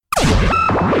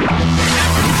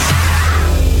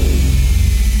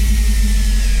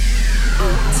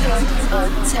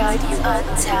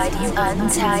Untidy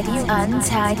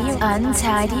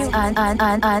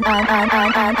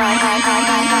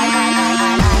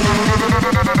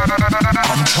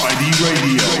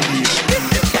Radio.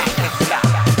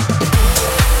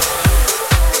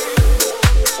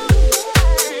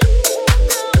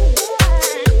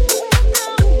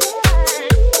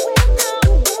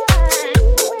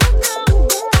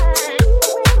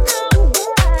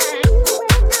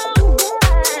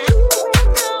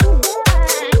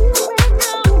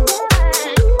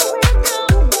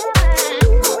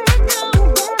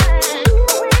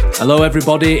 Hello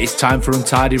everybody, it's time for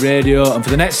Untidy Radio, and for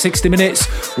the next 60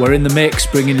 minutes we're in the mix,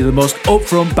 bringing you the most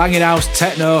upfront banging house,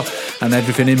 techno and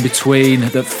everything in between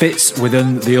that fits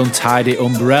within the Untidy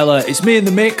umbrella. It's me in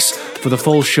the mix for the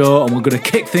full show, and we're going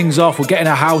to kick things off. We're getting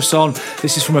a house on.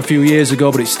 This is from a few years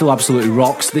ago, but it still absolutely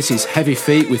rocks. This is Heavy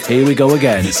Feet with Here We Go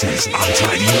Again. This is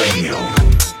Untidy Radio.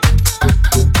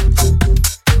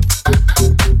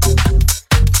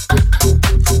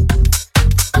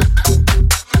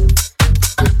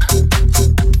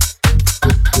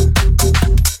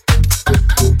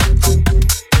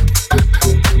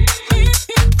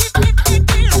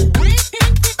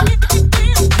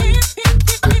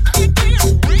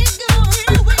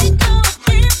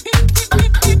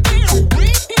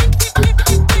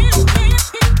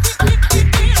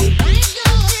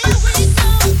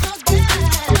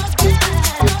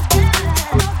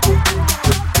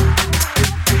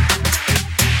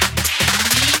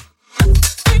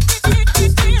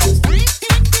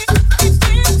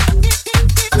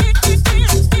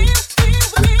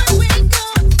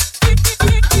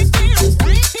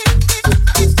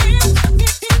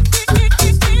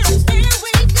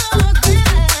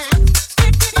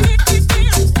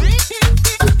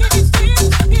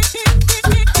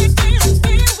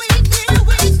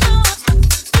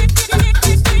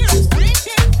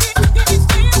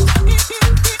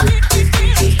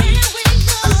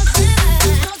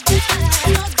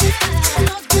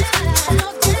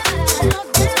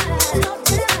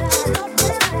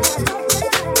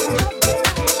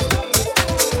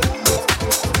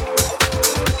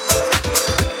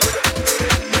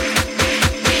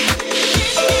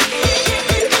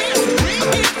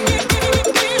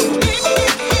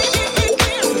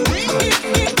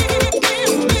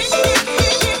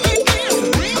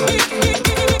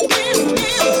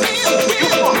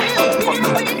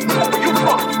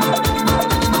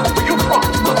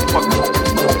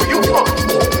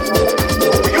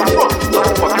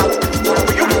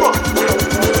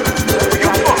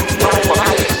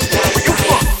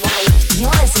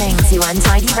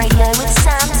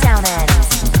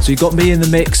 So you've got me in the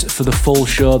mix for the full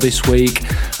show this week,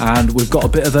 and we've got a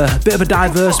bit of a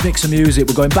diverse mix of music.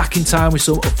 We're going back in time with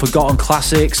some forgotten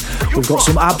classics. We've got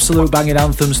some absolute banging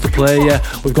anthems to play you.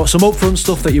 We've got some upfront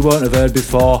stuff that you won't have heard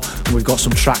before, and we've got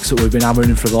some tracks that we've been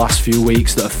hammering for the last few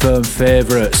weeks that are firm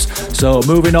favourites. So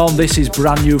moving on, this is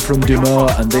brand new from Dumo,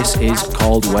 and this is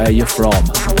called Where You're From.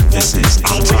 This is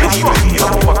Untidy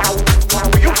Radio.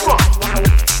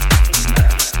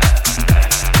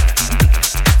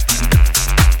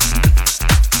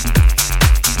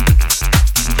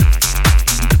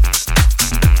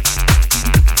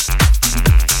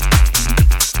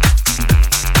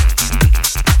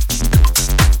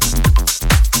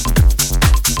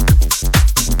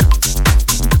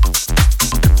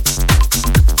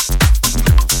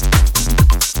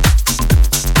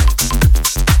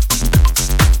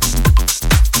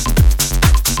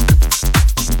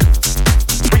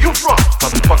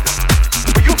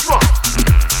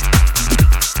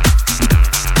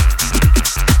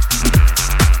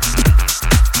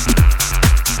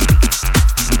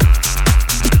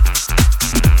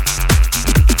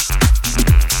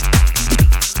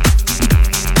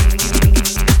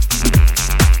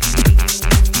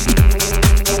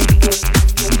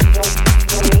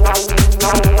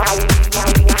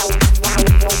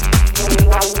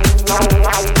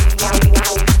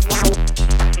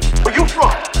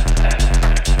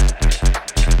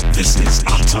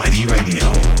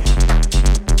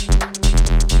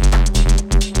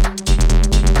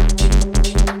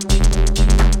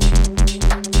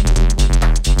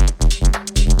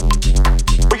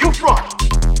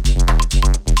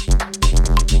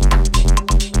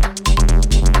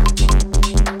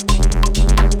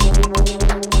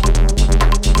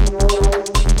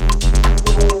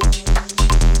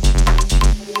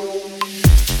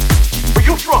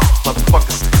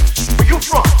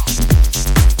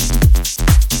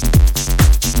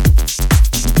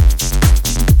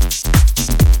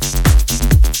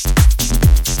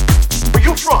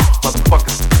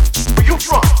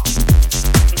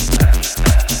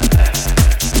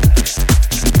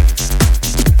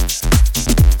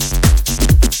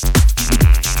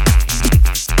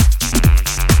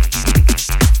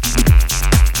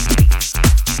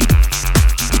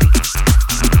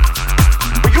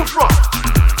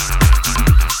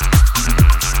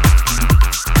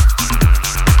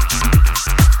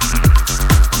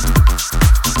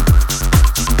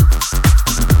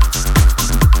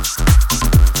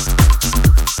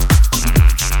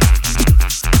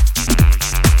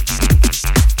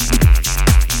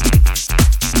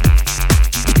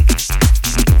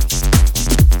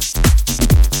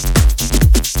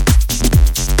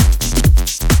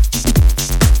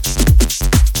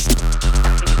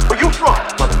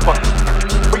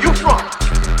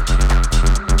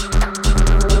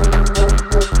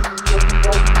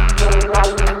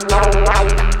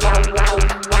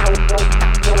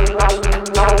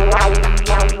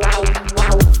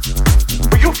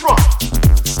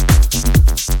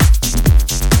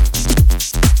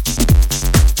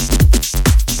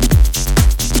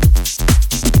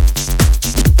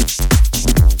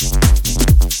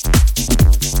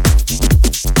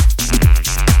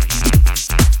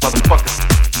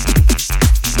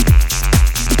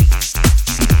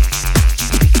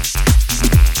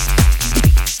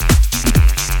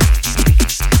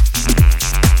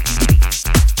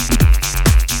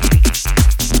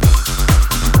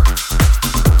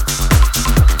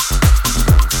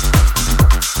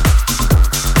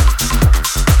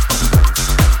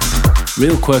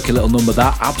 Real quirky little number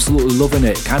that, absolutely loving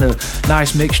it. Kind of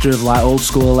nice mixture of like old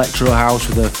school electro house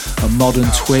with a modern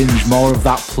twinge. More of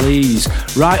that please.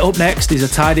 Right, up next is a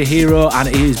Tidy Hero, and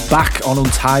he is back on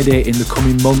Untidy in the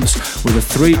coming months with a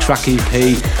 3-track EP,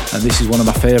 and this is one of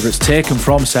my favourites taken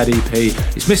from said EP.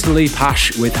 It's Mr. Lee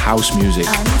Pash with House Music.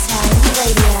 Untidy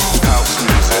Radio. House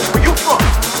music. Where you from?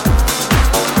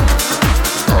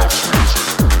 House music.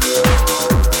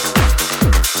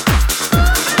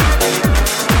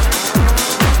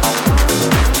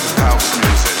 House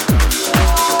music.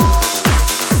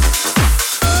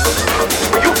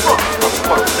 Where you from?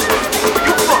 Where you from? Where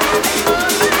you from?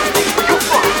 Where you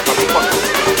from?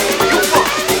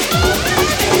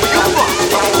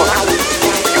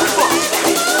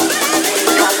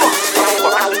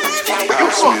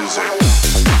 House music.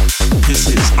 This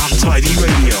is Untidy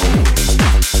Radio.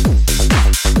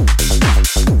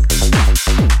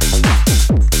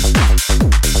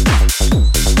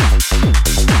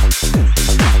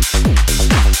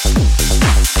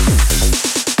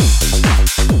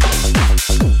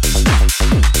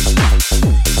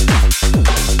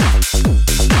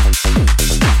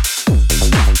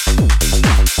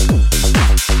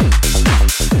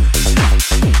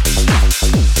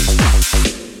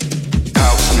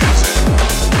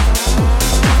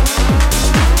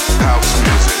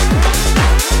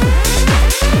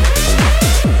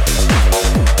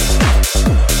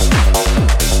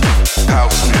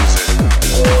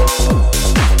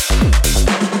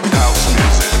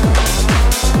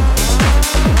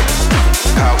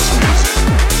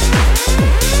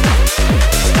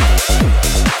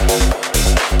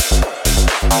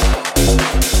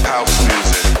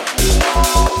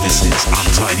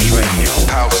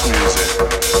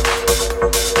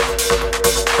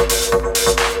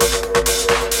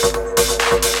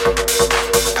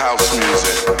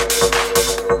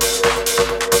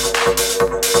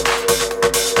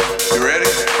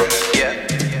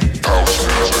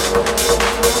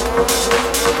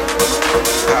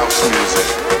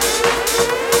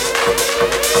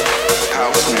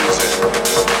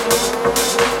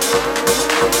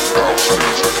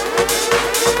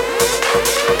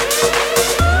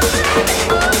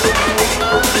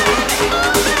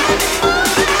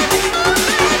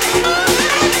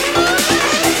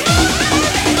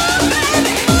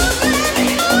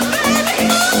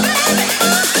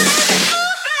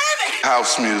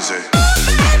 House music.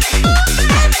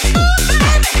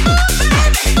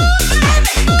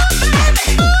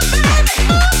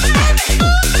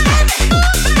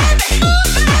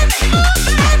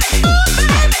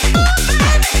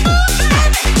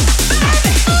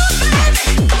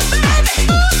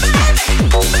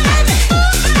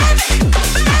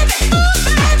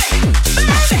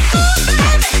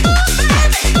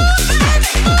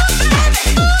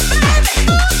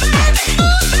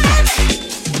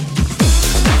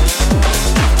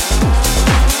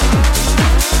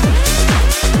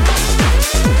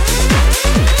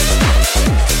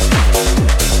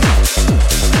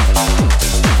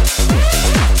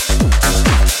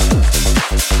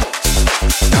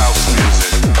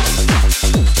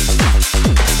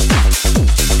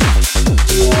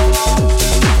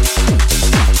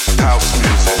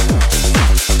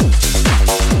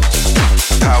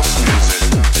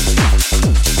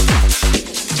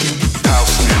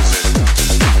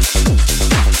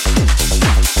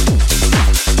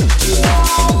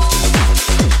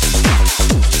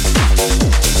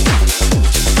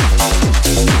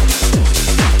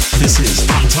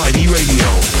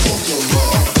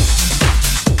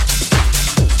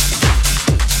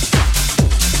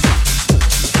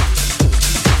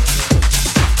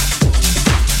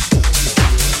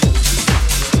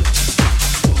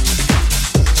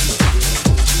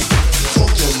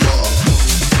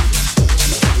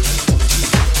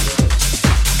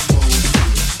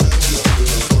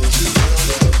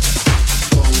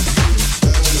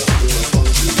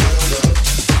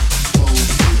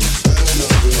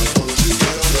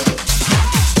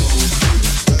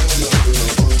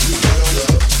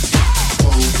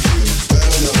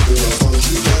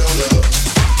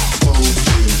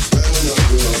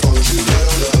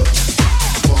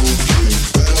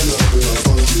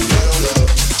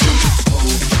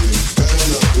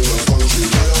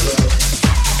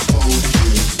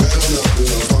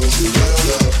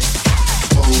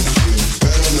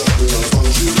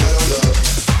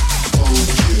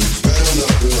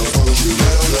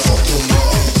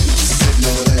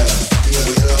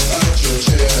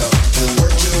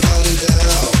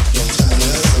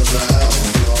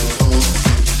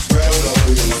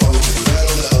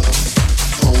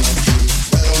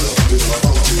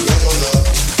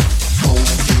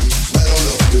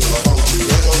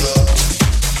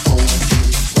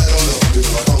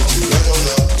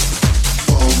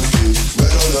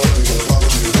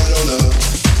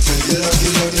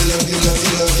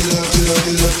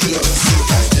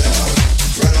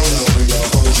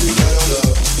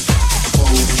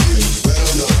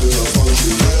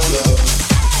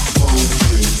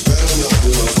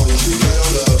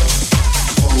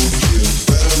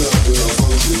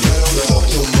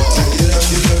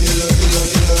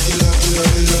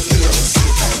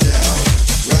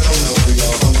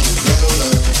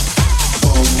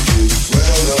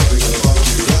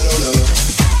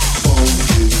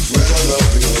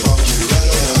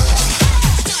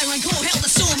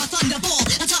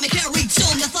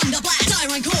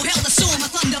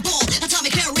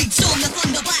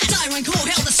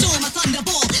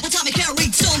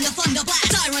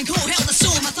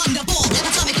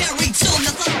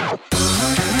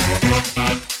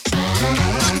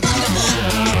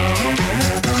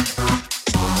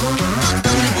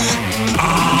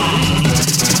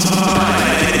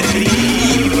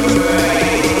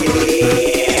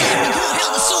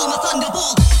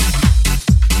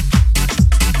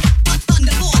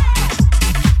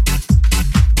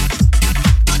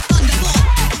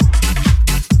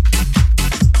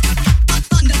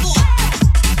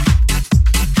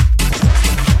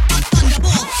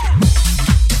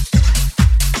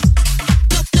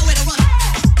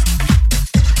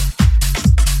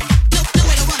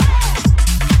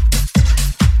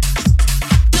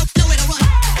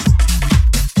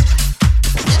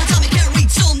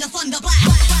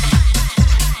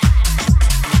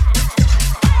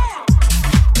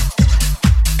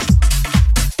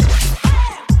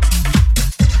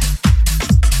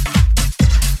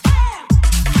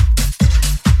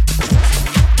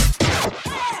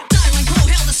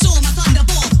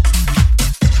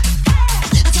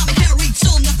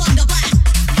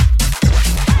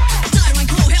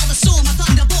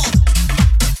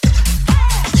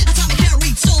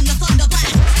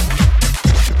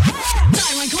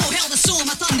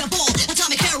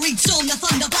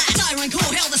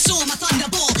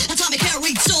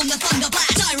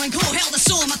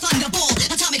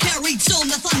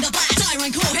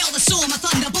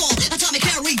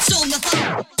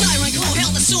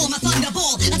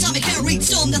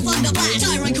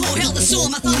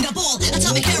 storm, a thunderball.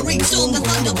 Atomic air raid storm, the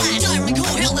thunderblast. Siren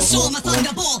core, hail the storm, a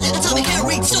thunderball. Atomic air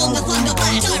raid storm, the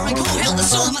thunderblast. Siren core, hail the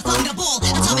storm, a thunderball.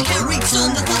 Atomic air raid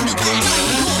storm, the thunderblast.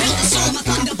 Siren core, hail the storm, a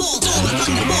thunderball. Storm,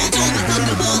 a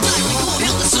thunderball, storm, a thunderball. Siren core,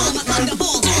 hail the storm, a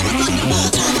thunderball. Storm, a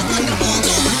thunderball, storm, a thunderball. Storm, a thunderball, storm, a thunderball. Storm, a thunderball, storm, a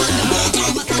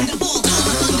thunderball.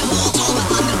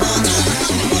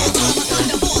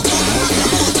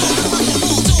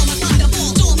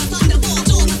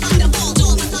 Storm, a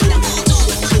thunderball, storm,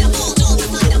 a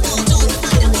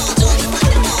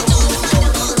thunderball.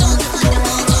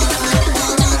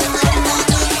 Storm,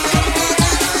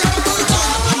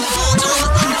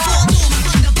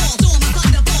 a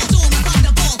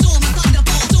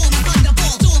thunderball,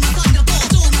 storm,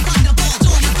 a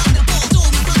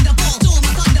thunderball. Storm, a thunderball, storm, a thunderball. Storm, a thunderball,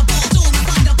 storm, a thunderball. Storm, a thunderball, storm, a thunderball. Storm, a thunderball, storm,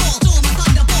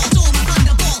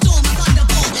 a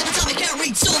thunderball.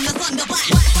 Storm, a thunderball,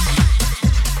 storm, a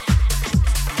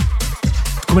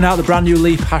Coming out, the brand new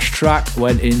Leap hash track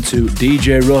went into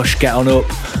DJ Rush, Get On Up,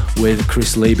 with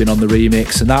Chris Liebing on the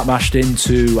remix, and that mashed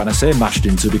into, and I say mashed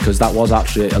into because that was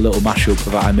actually a little mashup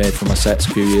that I made for my sets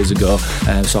a few years ago,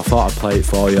 so I thought I'd play it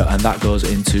for you, and that goes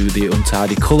into the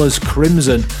Untidy Colours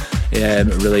Crimson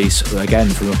release, again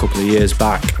from a couple of years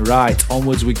back. Right,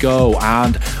 onwards we go,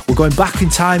 and we're going back in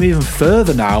time even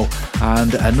further now,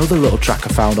 and another little track I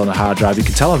found on a hard drive. You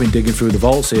can tell I've been digging through the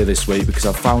vaults here this week because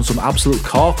I've found some absolute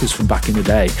corkers from back in the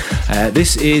day.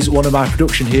 This is one of my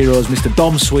production heroes, Mr.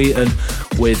 Dom Sweeten,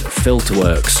 with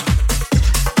Filterworks.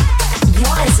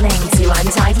 You're listening to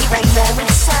Untidy Radio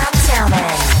with Sam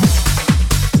Salmon.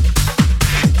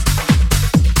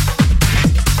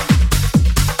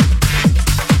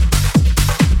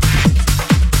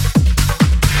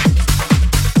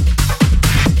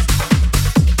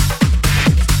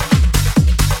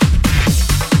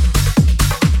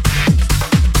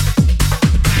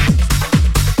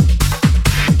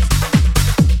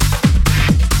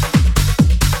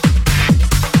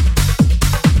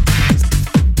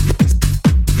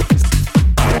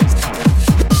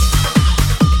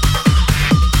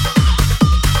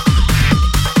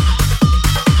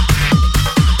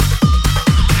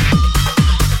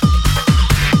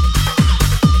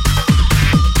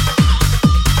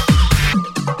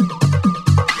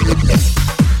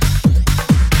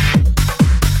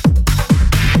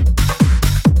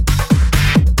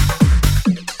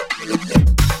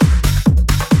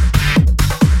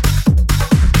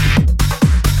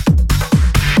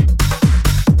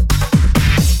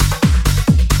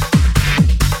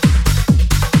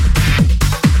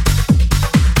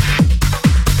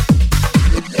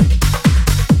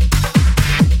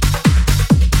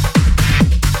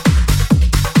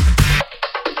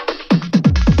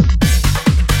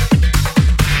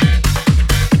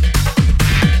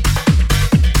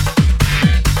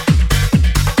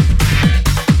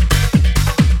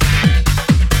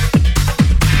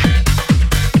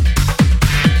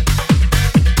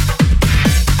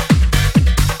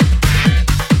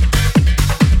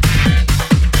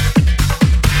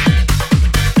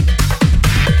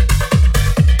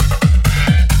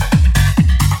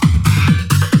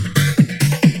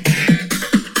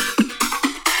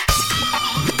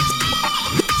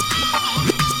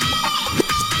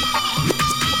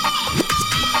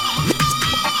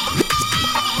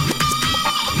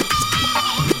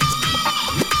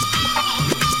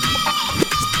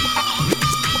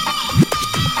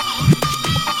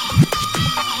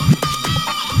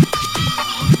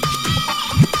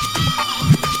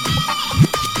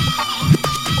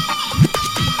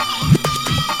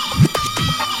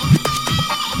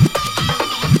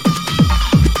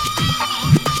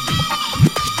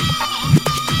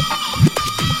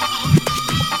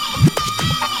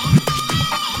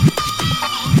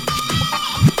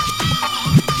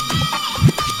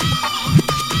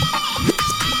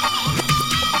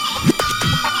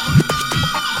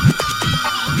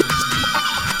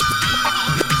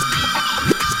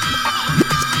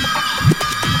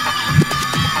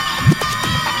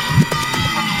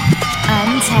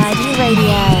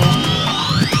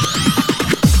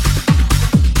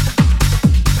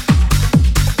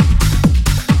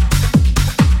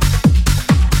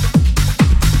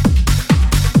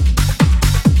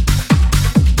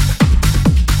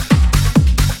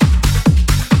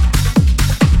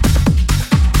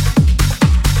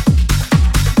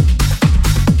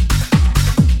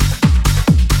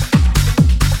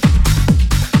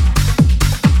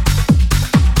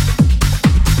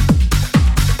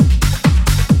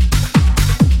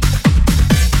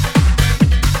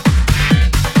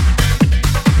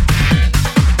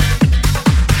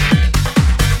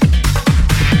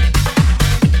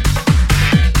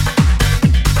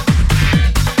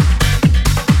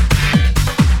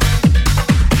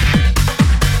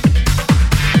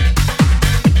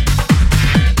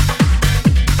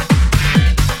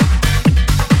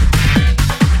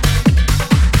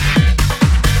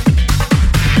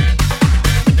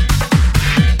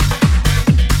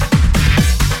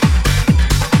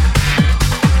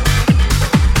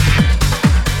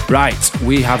 Right,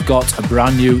 we have got a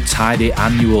brand new Tidy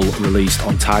Annual released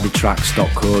on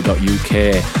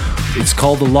tidytracks.co.uk. It's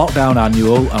called the Lockdown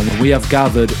Annual, and we have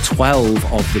gathered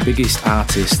 12 of the biggest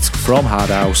artists from Hard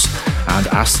House and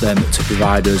asked them to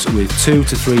provide us with 2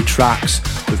 to 3 tracks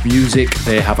of music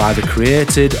they have either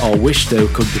created or wish they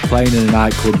could be playing in a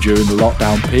nightclub during the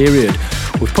lockdown period.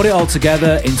 We've put it all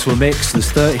together into a mix.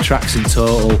 There's 30 tracks in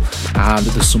total, and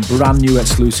there's some brand new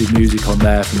exclusive music on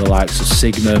there from the likes of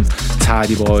Signum,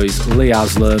 Tidy Boys, Lee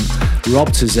Aslam, Rob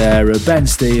Tezera, Ben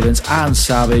Stevens, Anne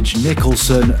Savage,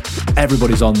 Nicholson.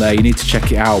 Everybody's on there. You need to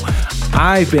check it out.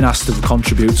 I've been asked to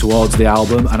contribute towards the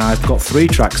album, and I've got 3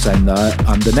 tracks in there,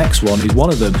 and the next one is one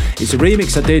of them. It's a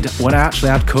remix I did when I actually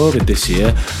had COVID this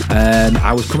year.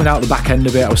 I was coming out the back end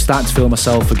of it. I was starting to feel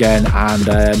myself again, and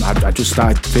I just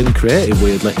started feeling creative,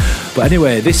 weirdly. But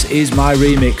anyway, this is my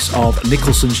remix of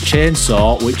Nicholson's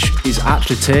Chainsaw, which is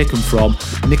actually taken from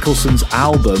Nicholson's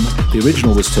album. The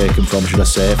original was taken from, should I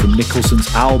say, from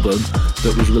Nicholson's album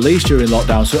that was released during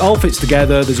lockdown. So it all fits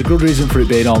together. There's a good reason for it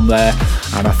being on there,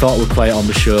 and I thought we'd play it on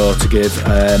the show to give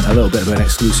a little bit of an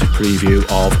exclusive preview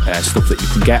of stuff that you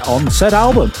can get on said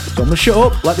album. So I'm going to shut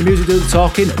up, let the music do the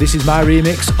talking. This is my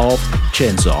remix of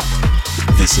Chainsaw.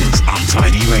 This is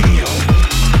Untidy Radio.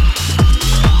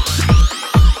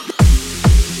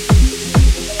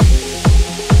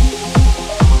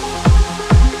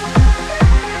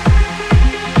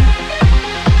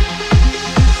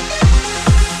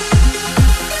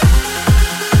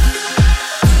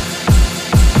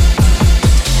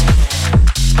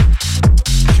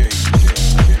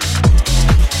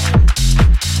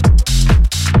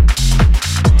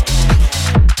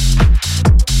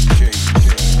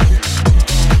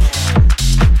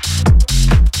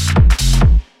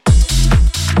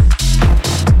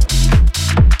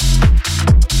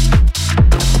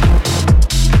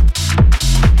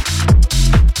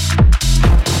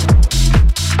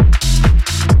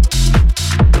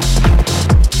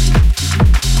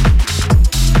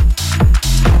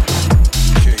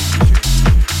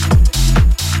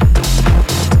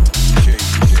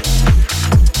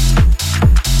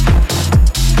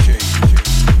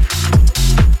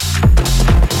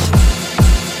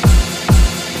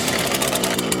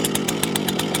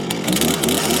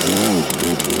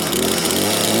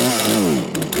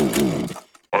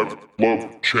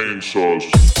 Chainsaws.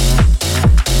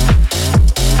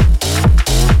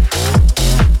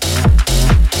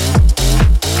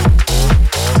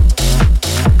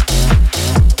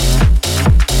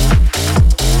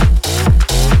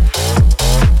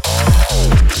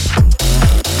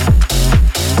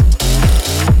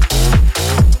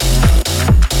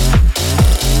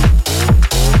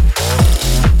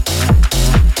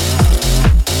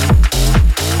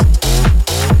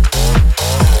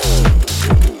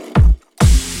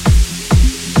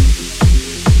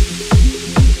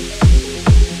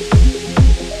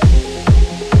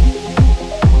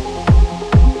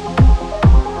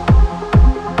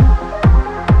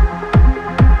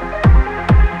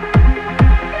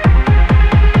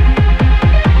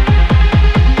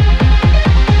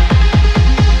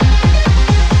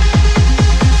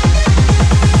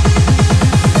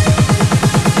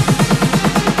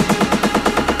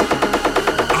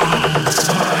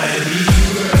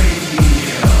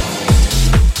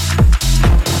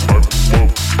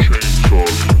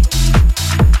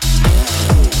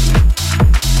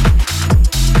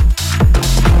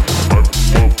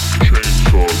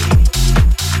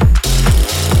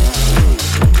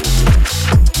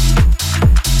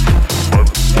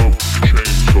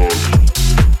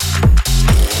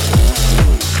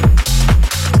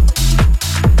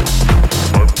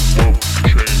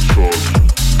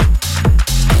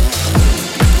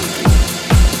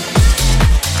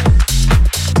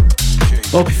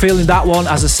 Hope you're feeling that one.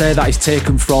 As I say, that is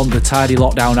taken from the Tidy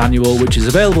Lockdown Annual, which is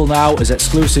available now as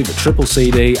exclusive triple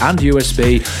CD and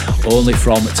USB, only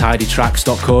from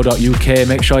tidytracks.co.uk.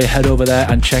 Make sure you head over there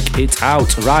and check it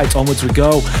out. Right, onwards we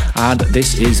go. And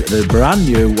this is the brand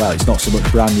new, well, it's not so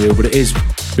much brand new, but it is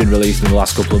been released in the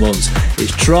last couple of months.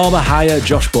 It's Trauma Higher,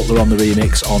 Josh Butler on the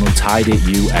remix on Untidy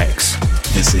UX.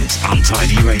 This is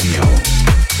Untidy Radio.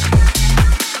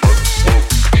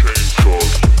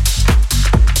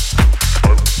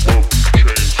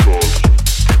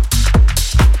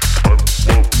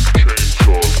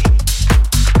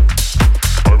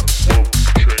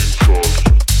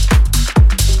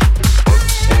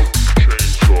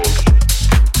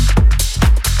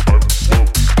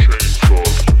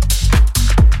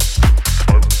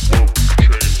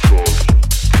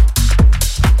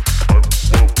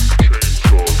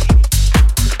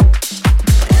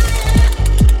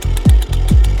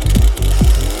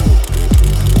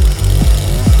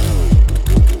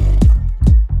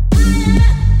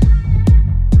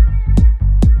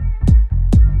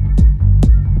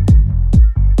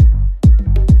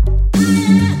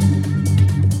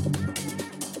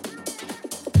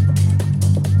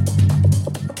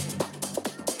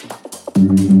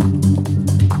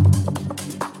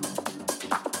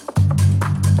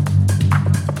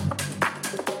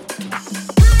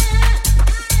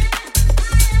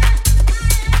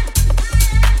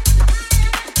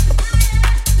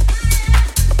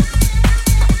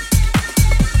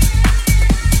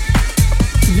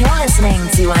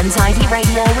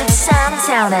 with Sam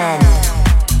Townend.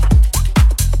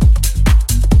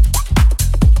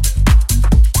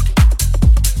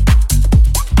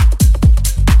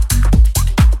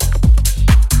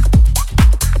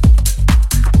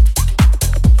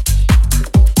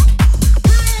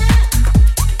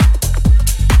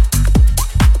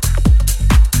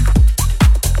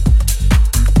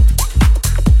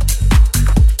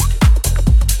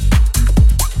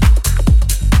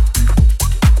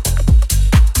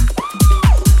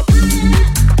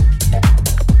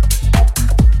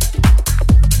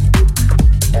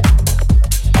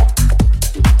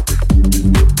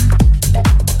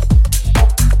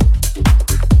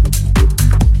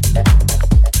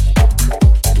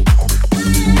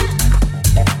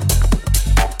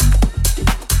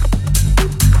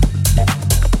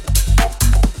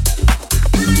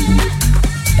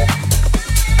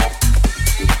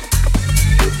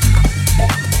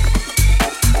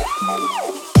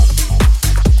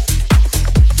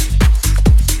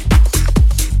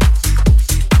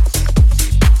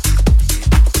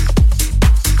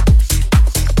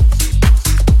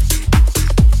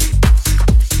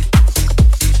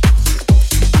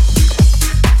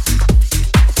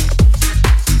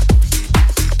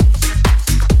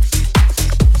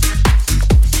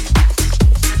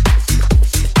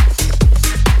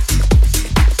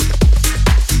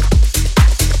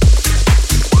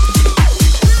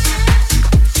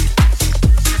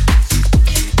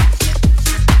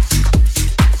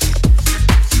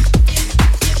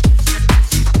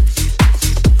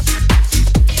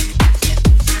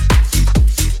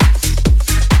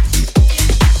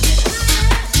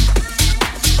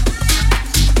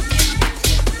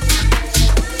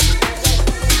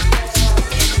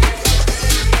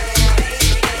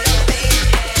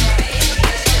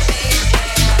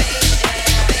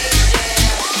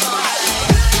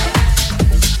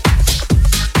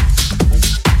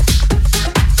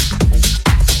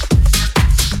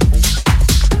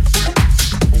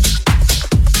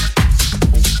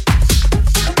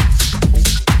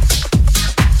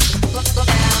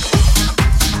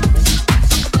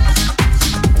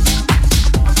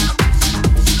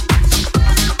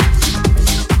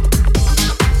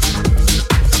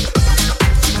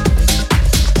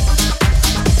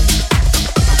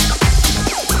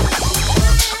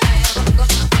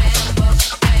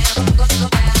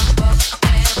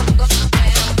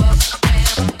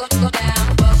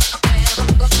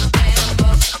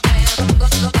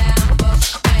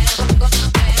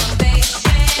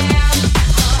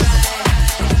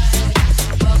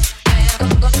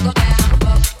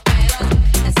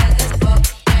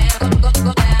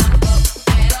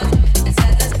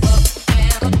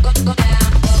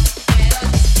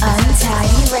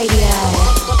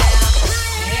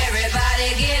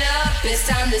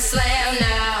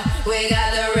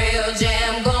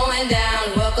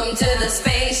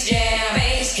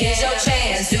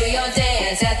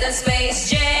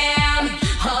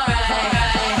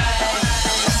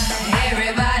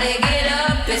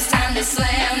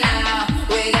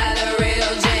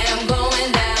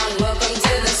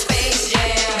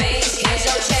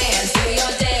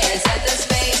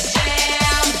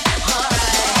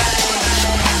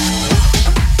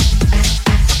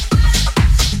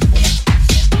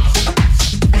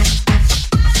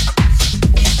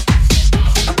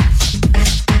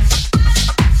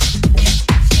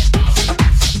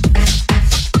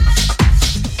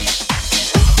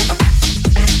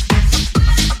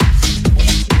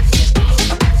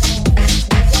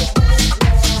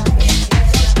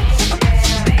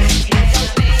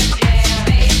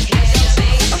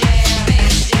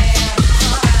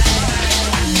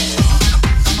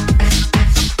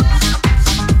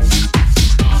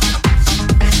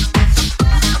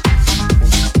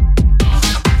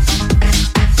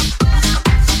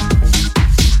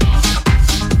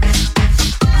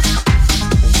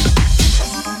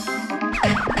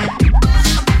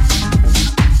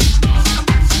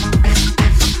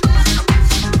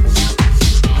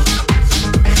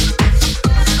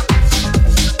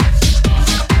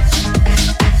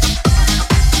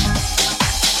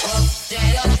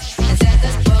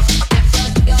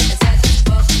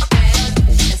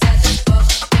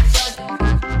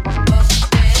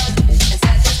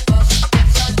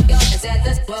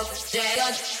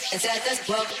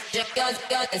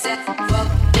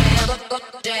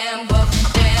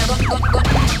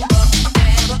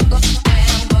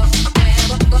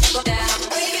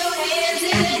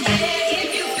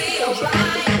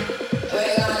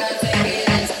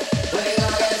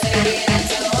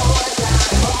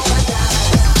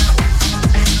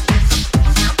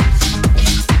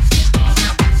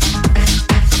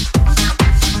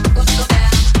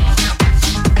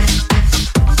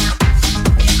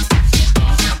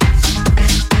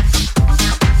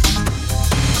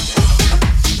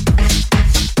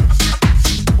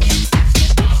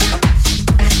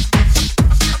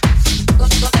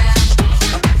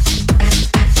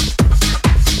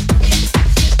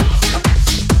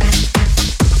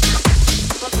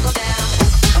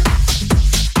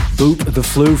 Boop the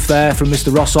Floof there from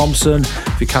Mr. Ross Thompson.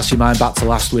 If you cast your mind back to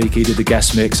last week, he did the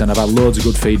guest mix and I've had loads of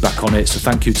good feedback on it, so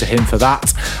thank you to him for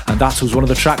that. And that was one of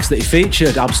the tracks that he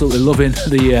featured. Absolutely loving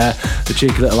the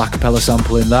cheeky little acapella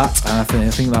sample in that. And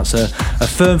I think that's a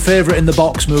firm favourite in the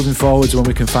box moving forwards when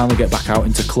we can finally get back out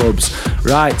into clubs.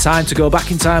 Right, time to go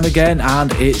back in time again,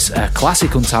 and it's a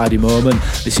classic Untidy moment.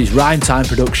 This is Rhyme Time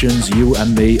Productions, You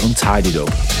and Me Untidied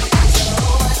Up.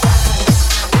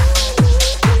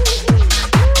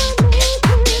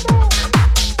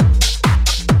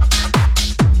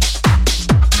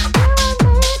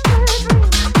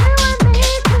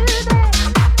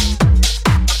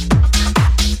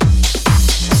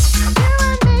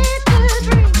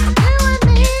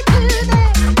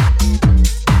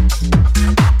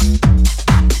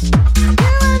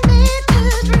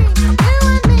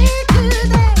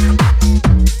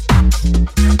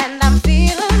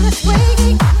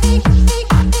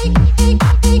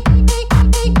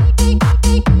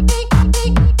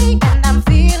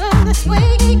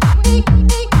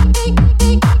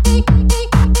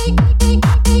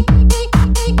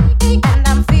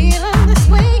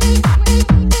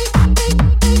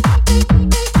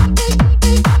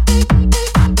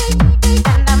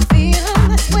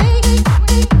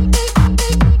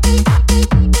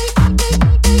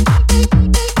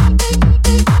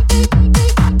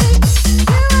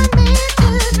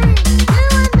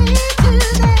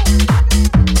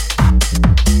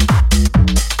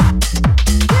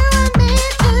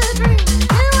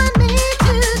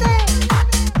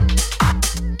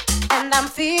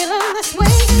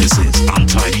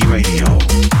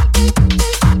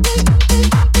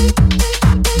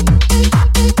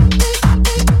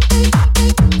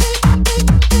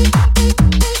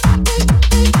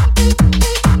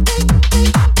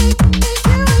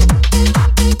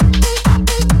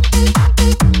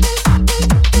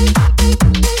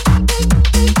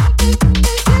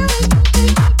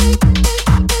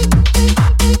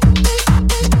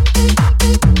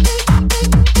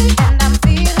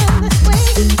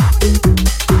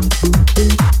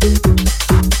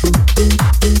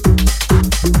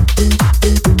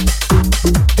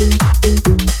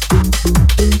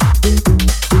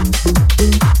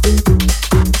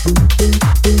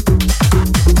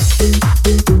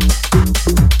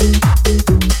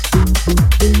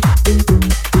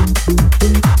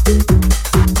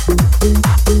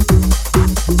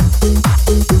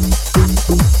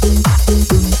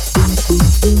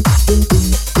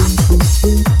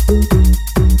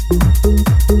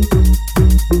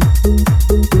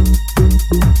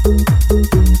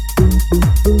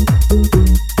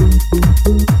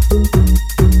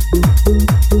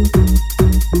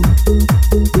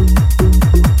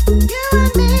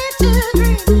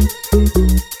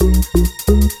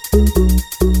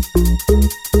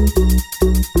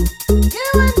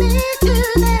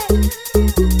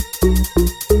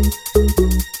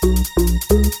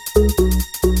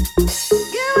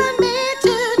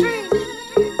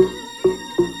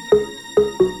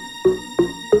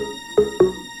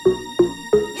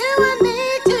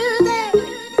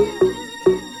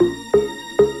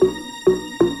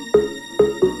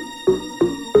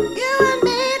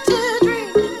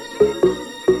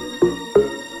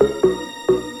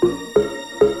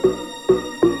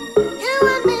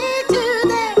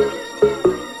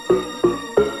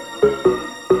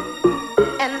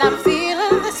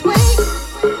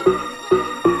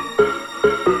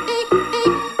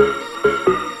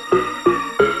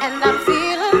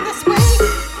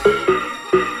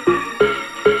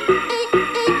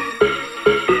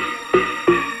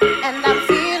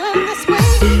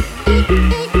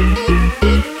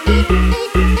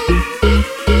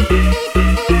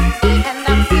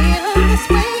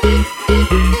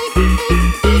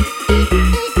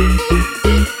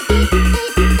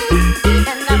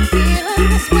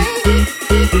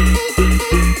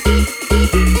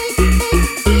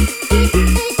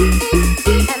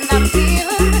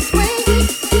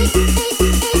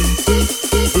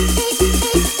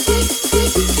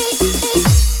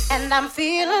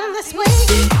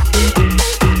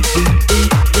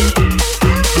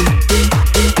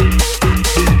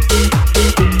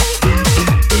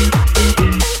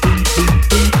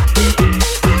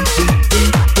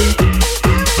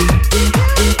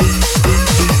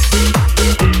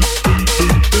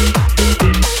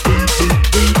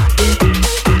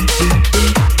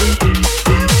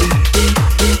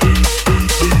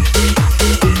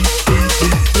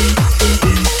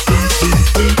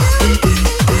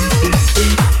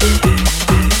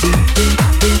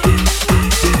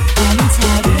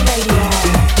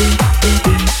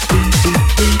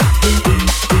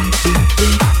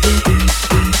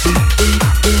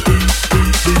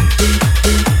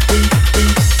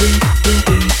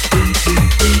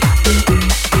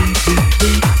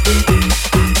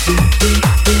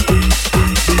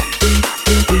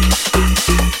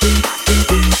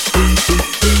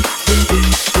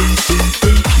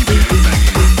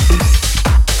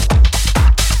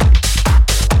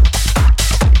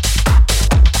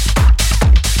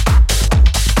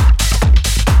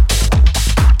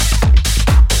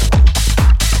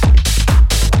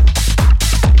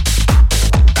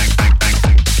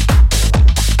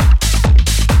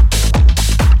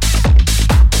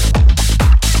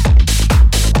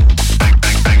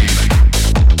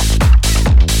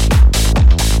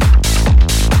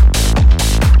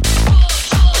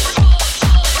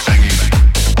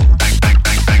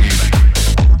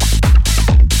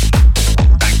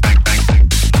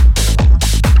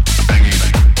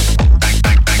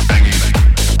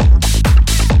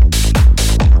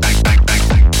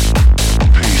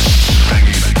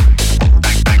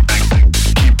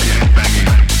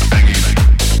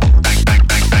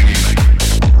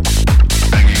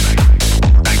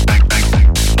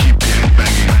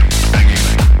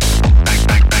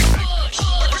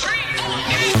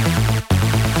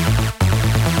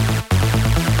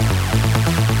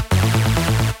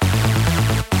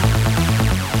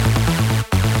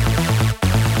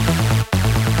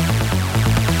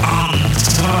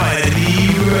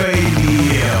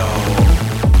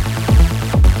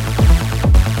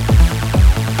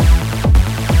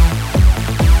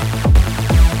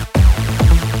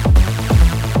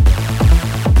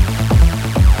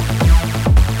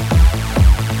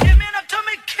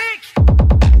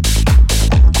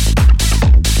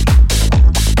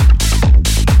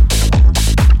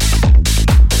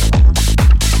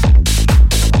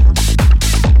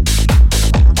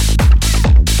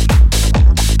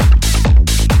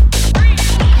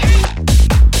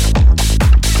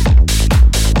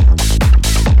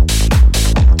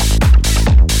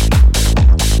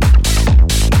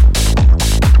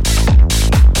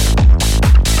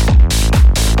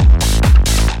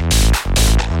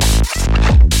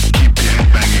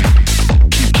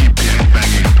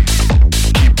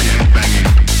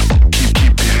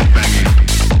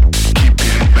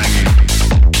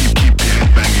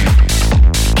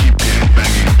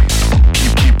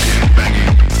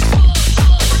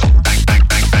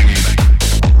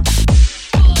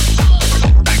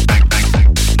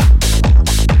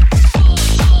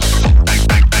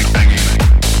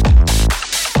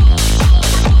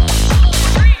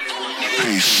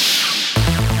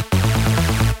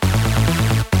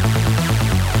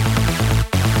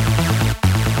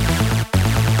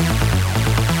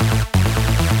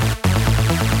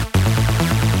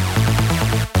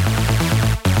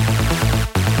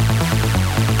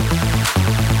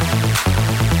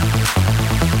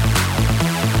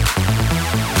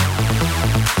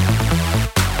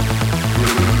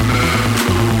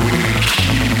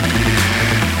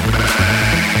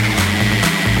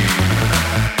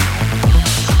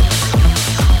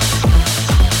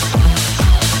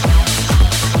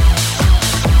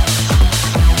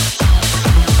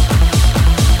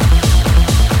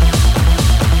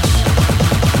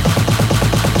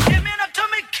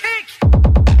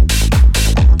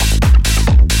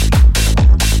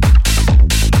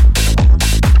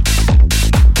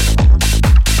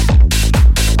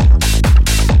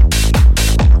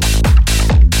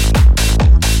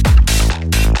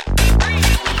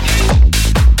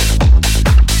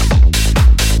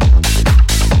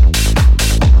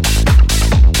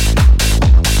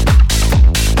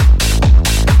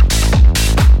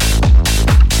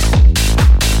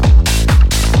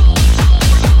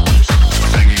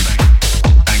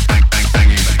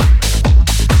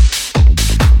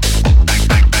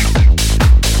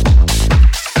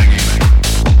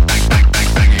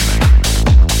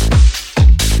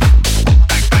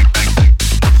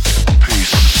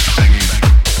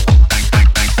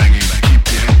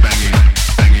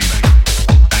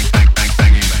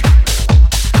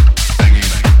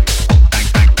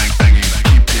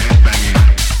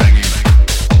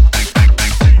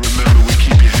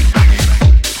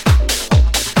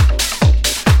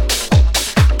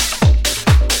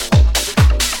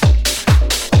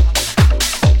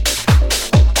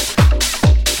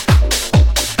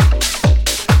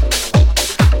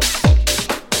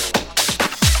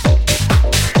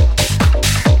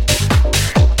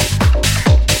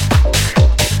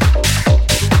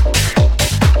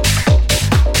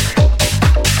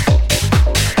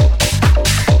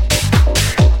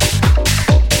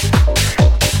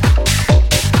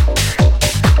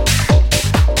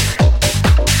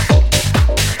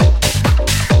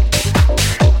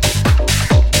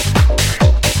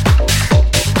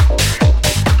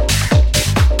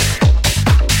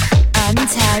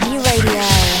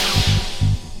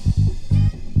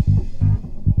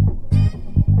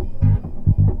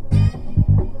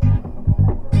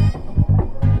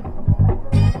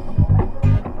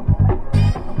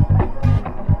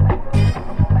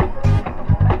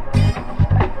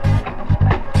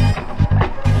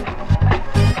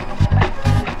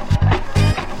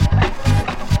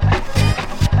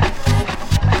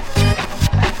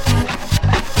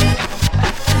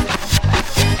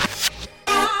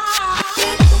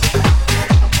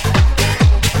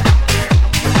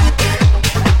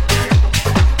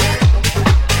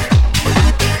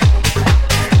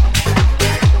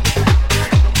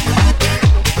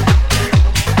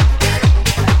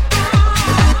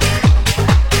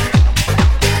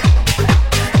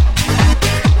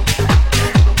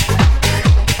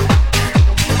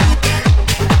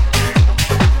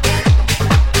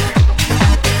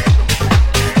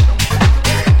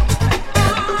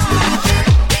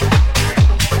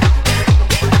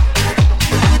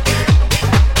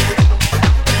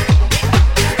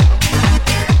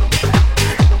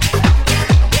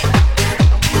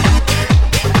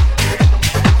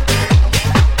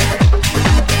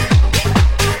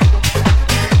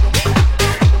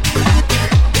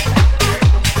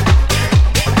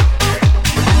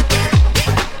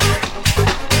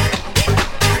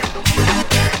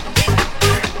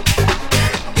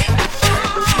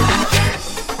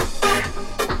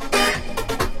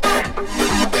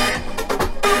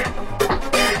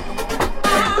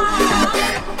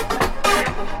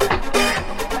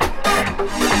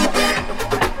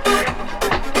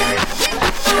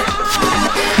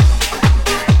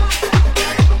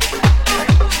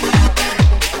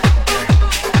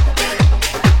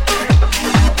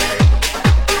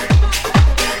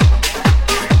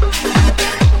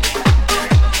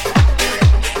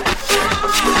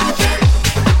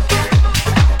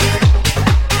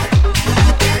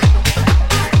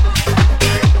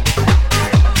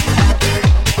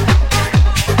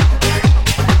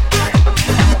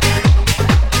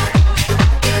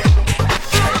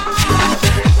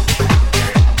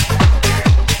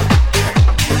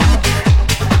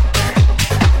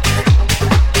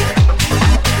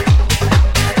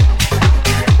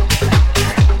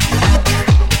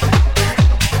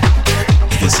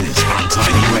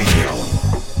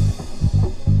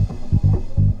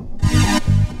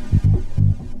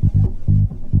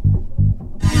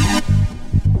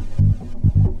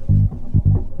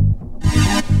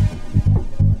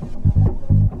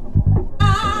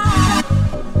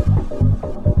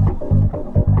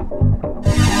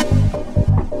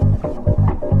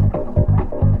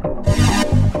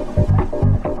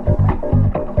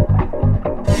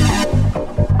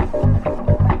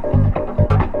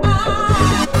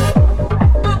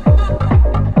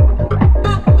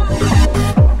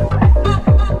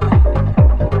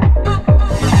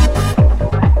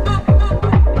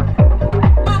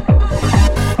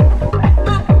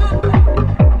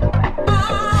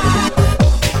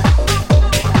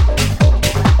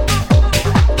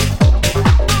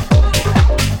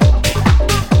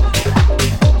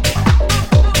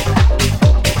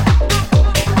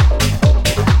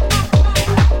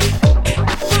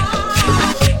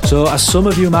 So, as some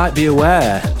of you might be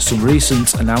aware, some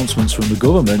recent announcements from the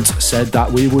government said that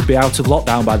we would be out of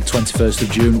lockdown by the 21st of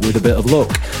June with a bit of luck.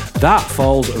 That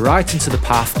falls right into the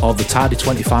path of the Tidy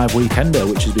 25 Weekender,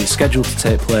 which has been scheduled to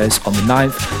take place on the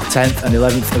 9th, 10th and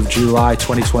 11th of July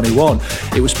 2021.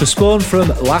 It was postponed from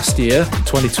last year,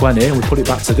 2020, and we put it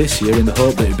back to this year in the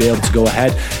hope that it'd be able to go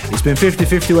ahead. It's been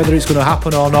 50-50 whether it's going to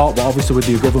happen or not, but obviously with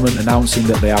the government announcing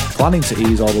that they are planning to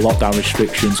ease all the lockdown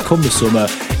restrictions come the summer,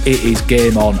 it is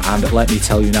game on. And let me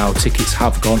tell you now, tickets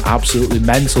have gone absolutely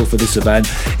mental for this event.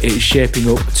 It is shaping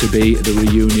up to be the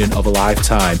reunion of a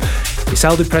lifetime. It's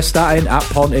held in Prestatyn at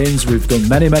Pontins. We've done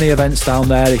many events down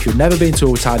there. If you've never been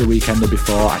to a Tidy Weekender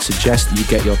before, I suggest you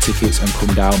get your tickets and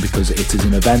come down because it is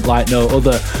an event like no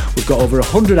other. We've got over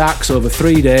 100 acts over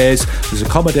 3 days. There's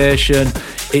accommodation.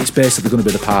 It's basically going to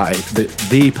be the party,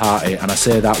 the party, and I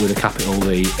say that with a capital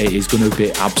V. It is going to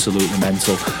be absolutely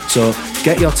mental. So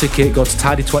get your ticket, go to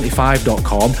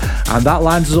tidy25.com, and that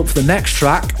lines us up for the next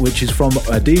track, which is from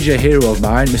a DJ hero of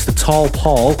mine, Mr. Tall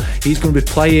Paul. He's going to be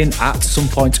playing at some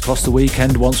point across the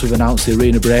weekend once we've announced the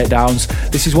arena breakdowns.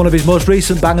 This is one of his most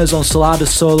recent bangers on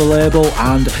Solada's solo label,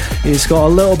 and it's got a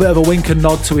little bit of a wink and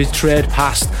nod to his trade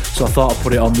past, so I thought I'd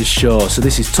put it on this show. So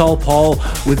this is Tall Paul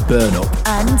with Burn Up.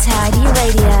 Untidy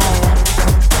Radio.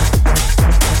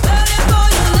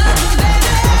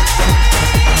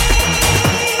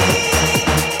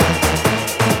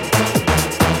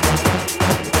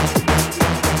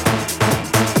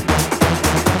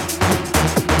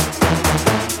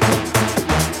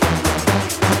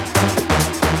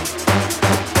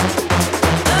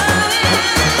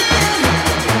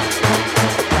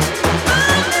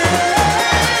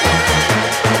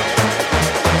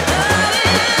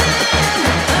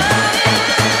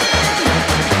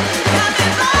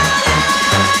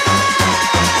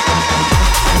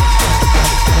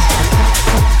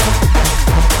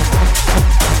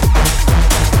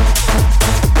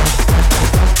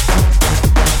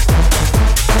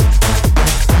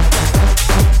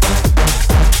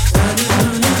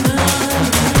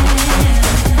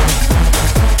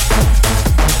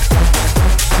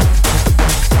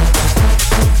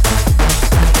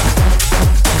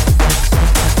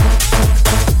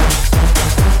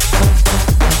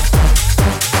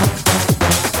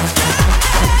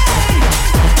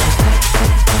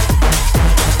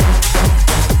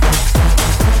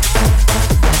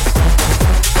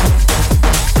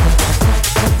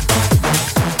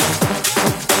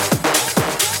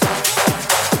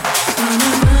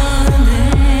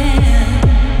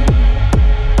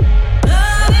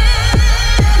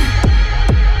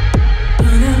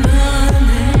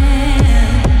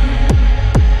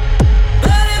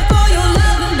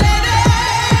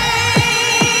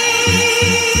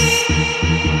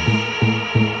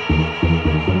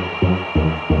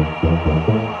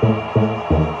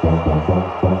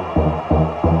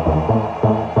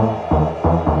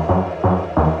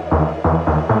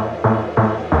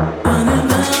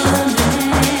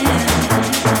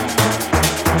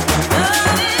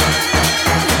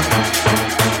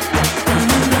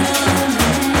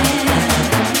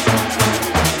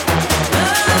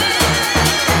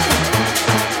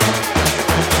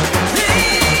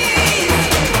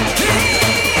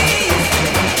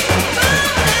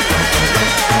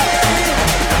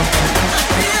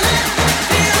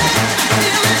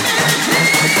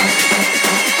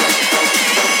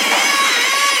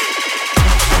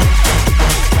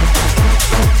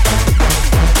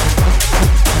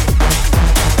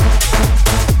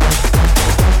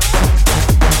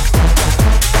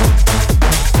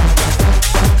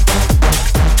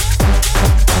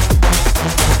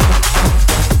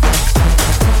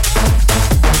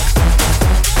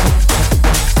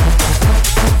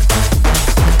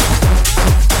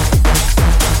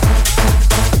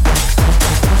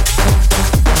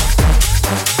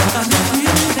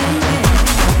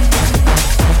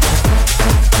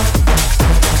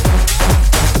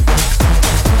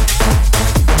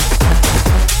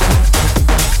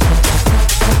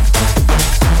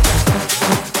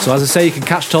 So as I say, you can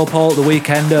catch Tall Paul at the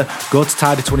Weekender. Go to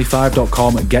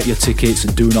tidy25.com and get your tickets,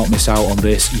 and do not miss out on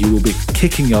this. You will be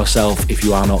kicking yourself if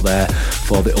you are not there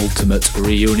for the ultimate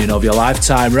reunion of your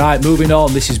lifetime. Right, moving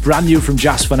on. This is brand new from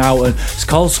Jas Van Houten. It's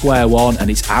called Square One, and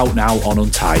it's out now on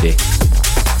Untidy.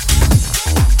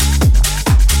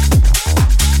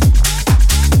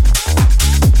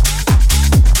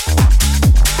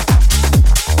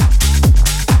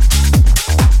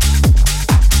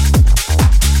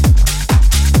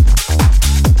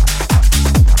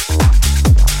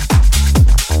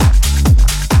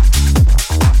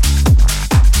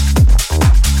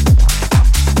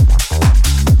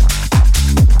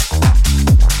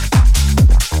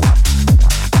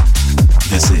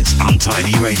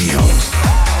 Radio.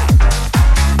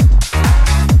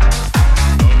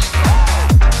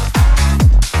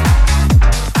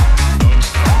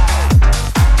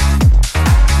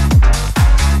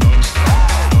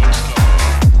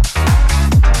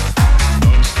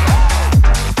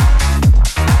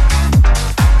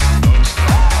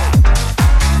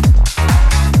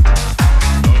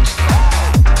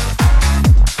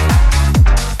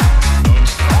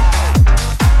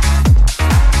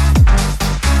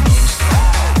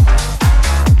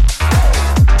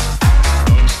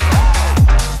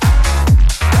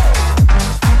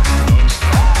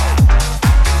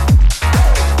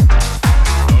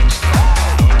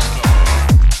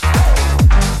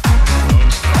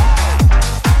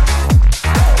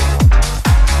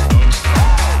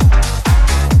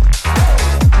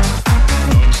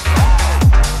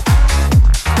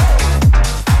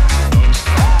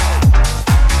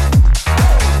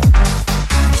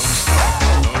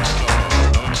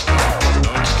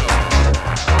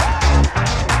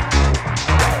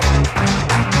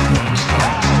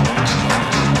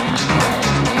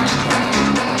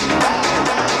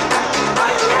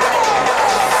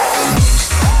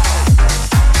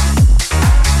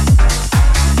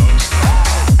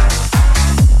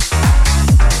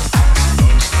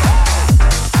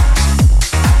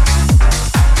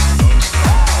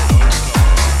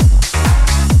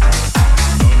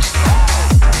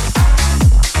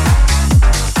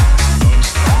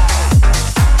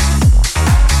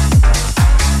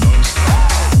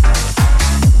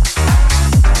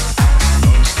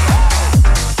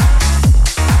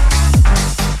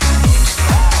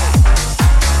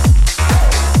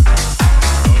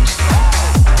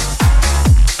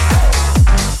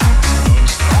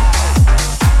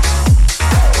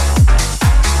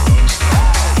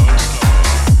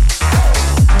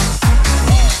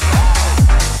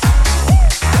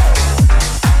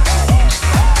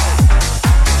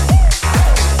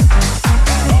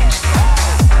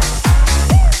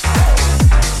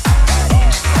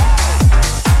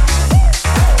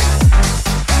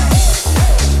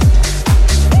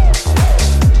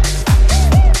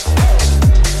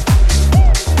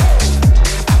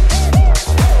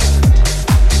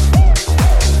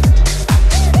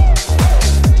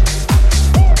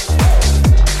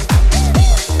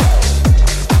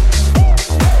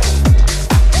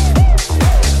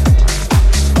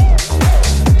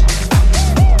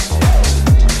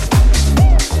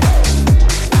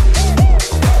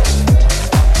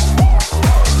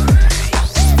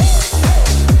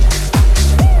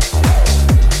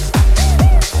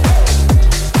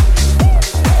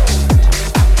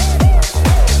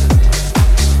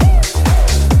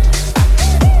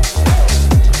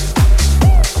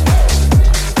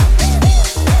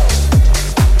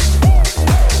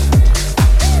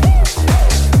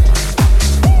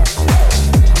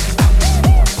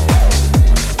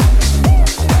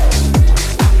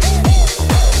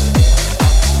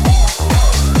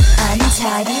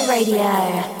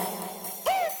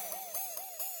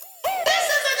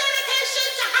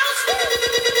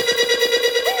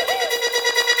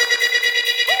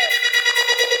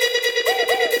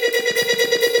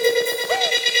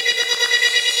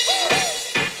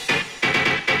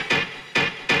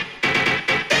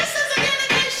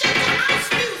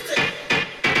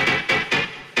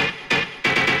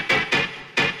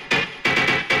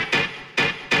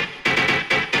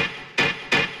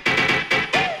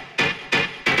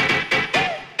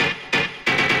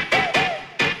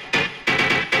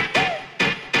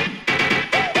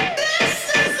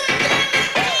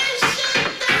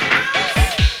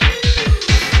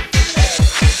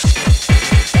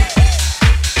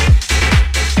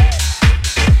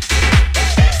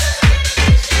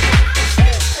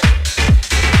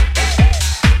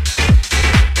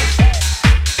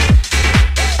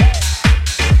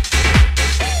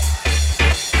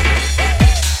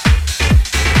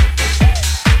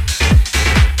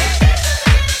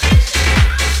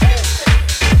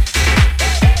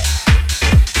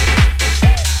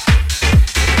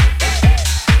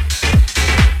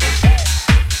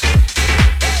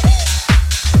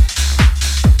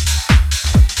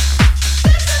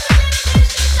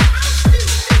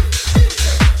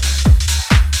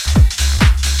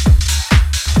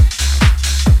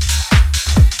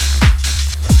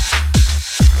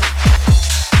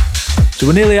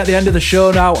 we're nearly at the end of the show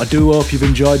now. I do hope you've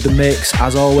enjoyed the mix.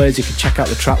 As always, you can check out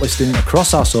the track listing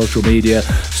across our social media.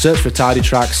 Search for Tidy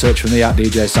Tracks, search for me at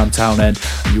DJ Sam Townend,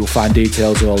 and you will find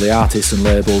details of all the artists and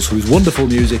labels whose wonderful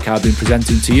music I've been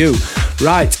presenting to you.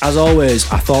 Right, as always,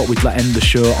 I thought we'd end the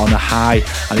show on a high,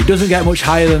 and it doesn't get much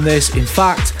higher than this. In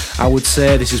fact, I would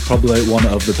say this is probably one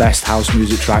of the best house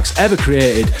music tracks ever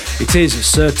created. It is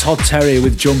Sir Todd Terry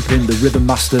with Jumpin', the Rhythm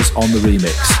Masters on the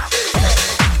remix.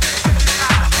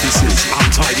 This is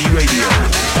Untidy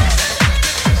Radio.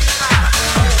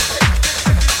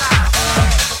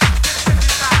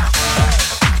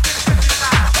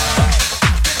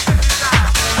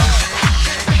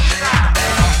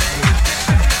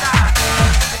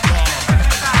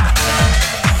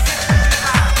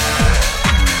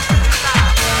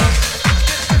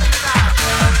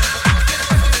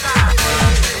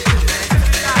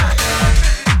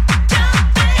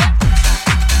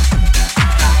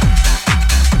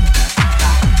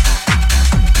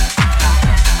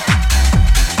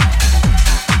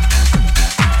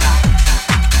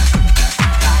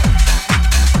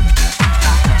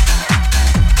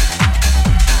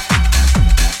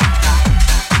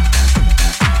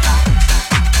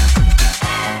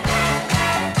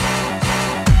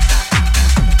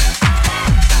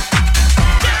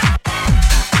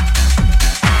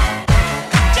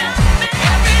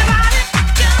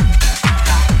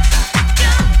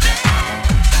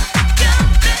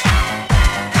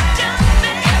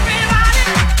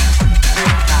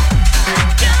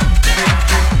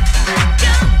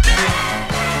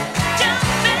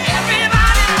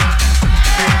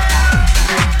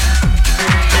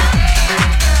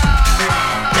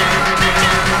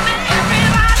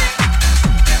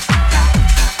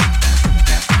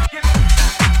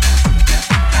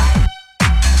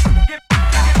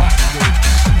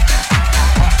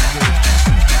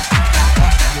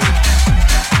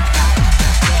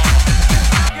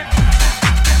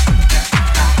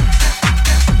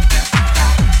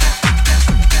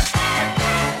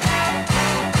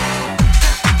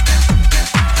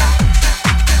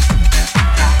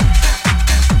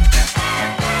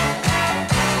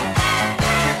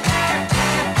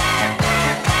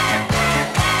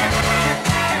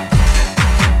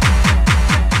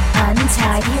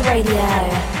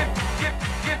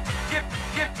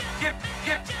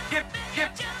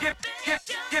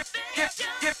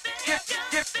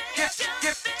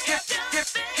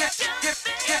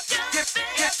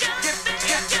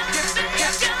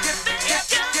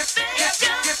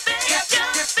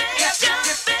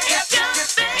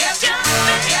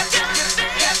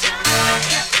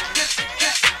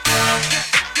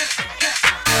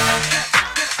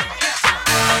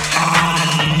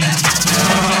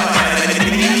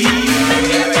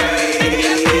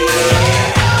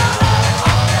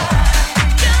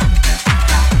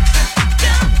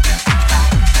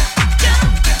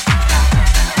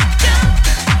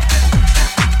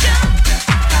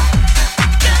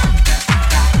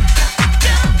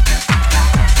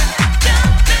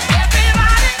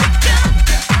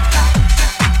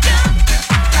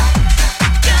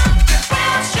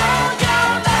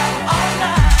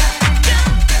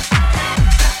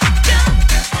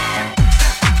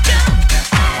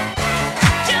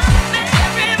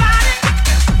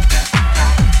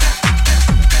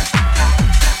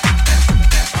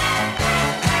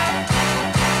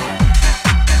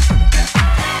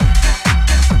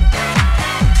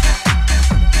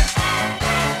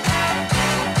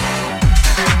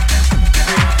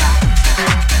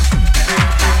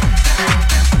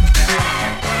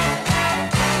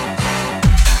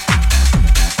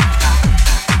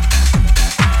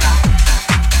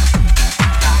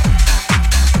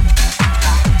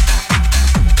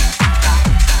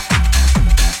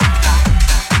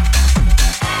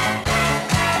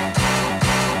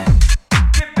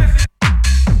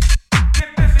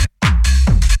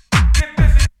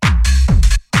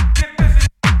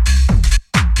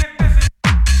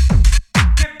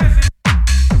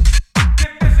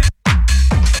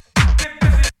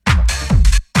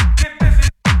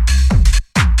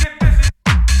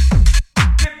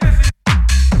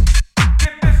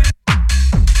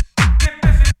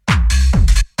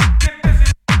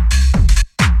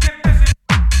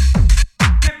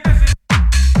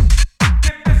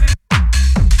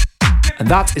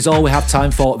 That is all we have time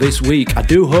for this week. I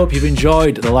do hope you've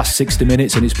enjoyed the last 60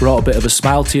 minutes and it's brought a bit of a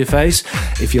smile to your face.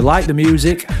 If you like the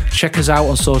music, check us out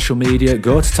on social media.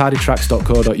 Go to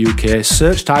tidytracks.co.uk,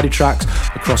 search Tidy Tracks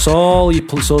across all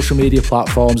your social media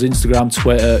platforms, Instagram,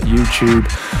 Twitter, YouTube,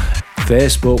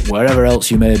 Facebook, wherever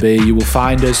else you may be. You will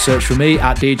find us. Search for me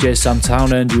at DJ Sam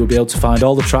Townend. You will be able to find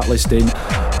all the track listing,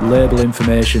 label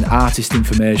information, artist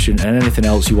information, and anything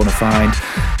else you want to find.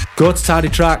 Go to Tidy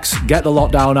Tracks, get the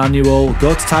Lockdown Annual,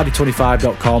 go to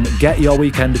tidy25.com, get your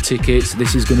weekender tickets.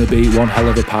 This is going to be one hell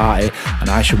of a party, and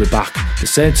I shall be back the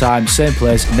same time, same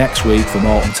place next week for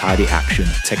more Untidy action.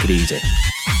 Take it easy.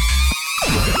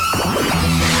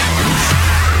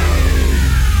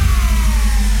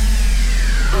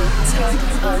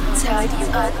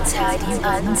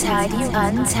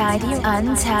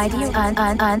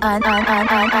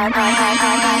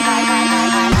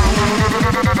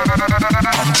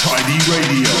 Untidy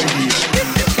Radio.